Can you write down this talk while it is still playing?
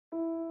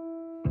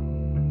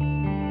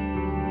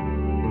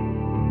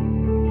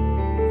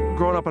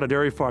Growing up on a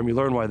dairy farm, you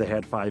learn why they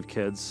had 5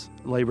 kids.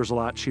 Labor's a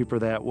lot cheaper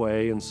that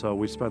way, and so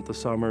we spent the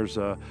summers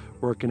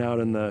working out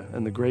in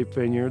the grape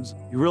vineyards.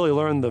 You really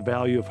learn the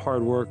value of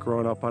hard work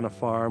growing up on a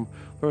farm,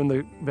 learn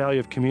the value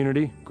of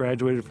community.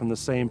 Graduated from the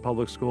same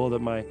public school that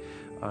my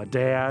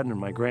dad and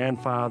my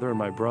grandfather and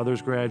my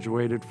brothers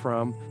graduated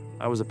from.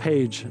 I was a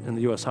page in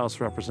the U.S. House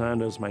of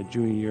Representatives my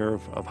junior year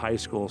of high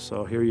school,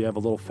 so here you have a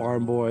little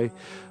farm boy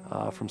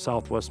from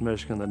Southwest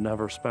Michigan that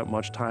never spent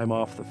much time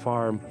off the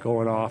farm,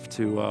 going off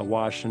to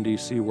Washington,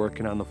 D.C.,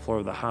 working on the floor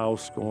of the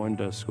House, going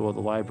to school at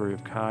the Library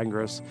of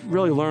Congress.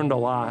 Really learned a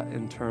lot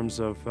in terms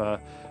of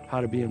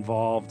how to be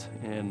involved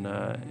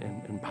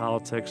in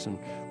politics and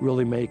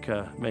really make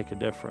a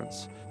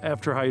difference.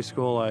 After high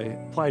school, I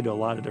applied to a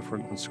lot of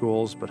different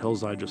schools, but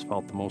Hillsdale I just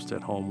felt the most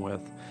at home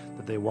with,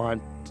 that they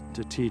want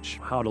to teach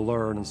how to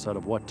learn instead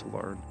of what to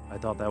learn. I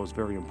thought that was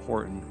very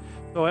important.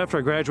 So after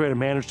I graduated, I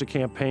managed a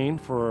campaign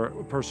for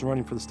a person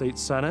running for the state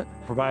Senate,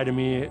 provided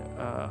me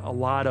a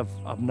lot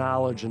of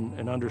knowledge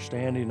and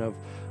understanding of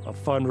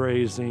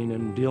fundraising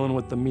and dealing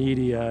with the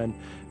media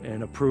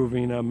and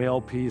approving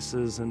mail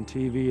pieces and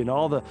TV and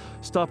all the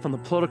stuff on the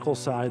political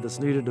side that's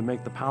needed to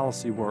make the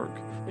policy work.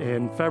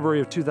 In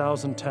February of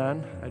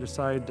 2010, I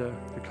decided to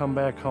come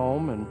back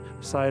home and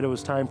decided it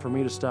was time for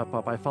me to step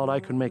up. I felt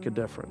I could make a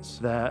difference,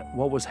 that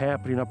what was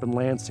happening up in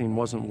Lansing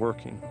wasn't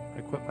working.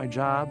 I quit my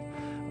job,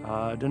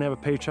 didn't have a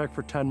paycheck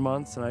for 10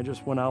 months, and I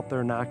just went out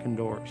there knocking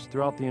doors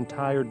throughout the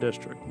entire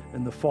district.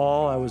 In the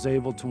fall, I was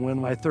able to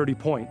win by 30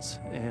 points,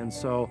 and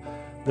so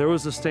there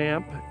was a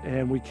stamp,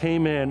 and we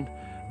came in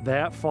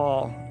that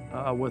fall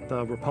with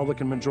a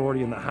Republican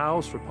majority in the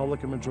House,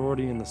 Republican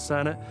majority in the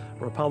Senate,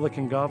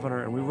 Republican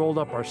governor, and we rolled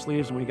up our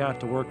sleeves and we got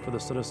to work for the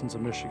citizens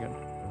of Michigan.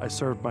 I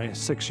served my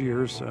 6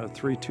 years,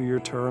 3 two-year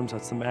terms.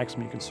 That's the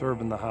maximum you can serve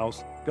in the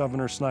House.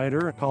 Governor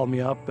Snyder called me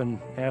up and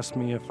asked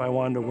me if I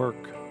wanted to work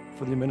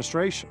for the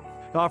administration.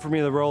 He offered me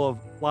the role of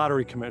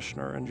lottery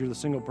commissioner, and you're the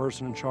single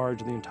person in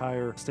charge of the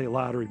entire state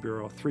lottery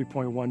bureau,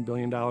 $3.1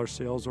 billion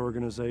sales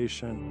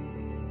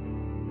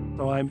organization.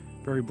 So I'm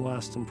very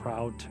blessed and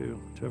proud to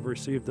have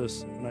received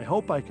this, and I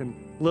hope I can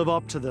live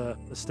up to the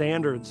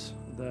standards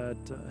that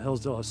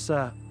Hillsdale has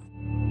set.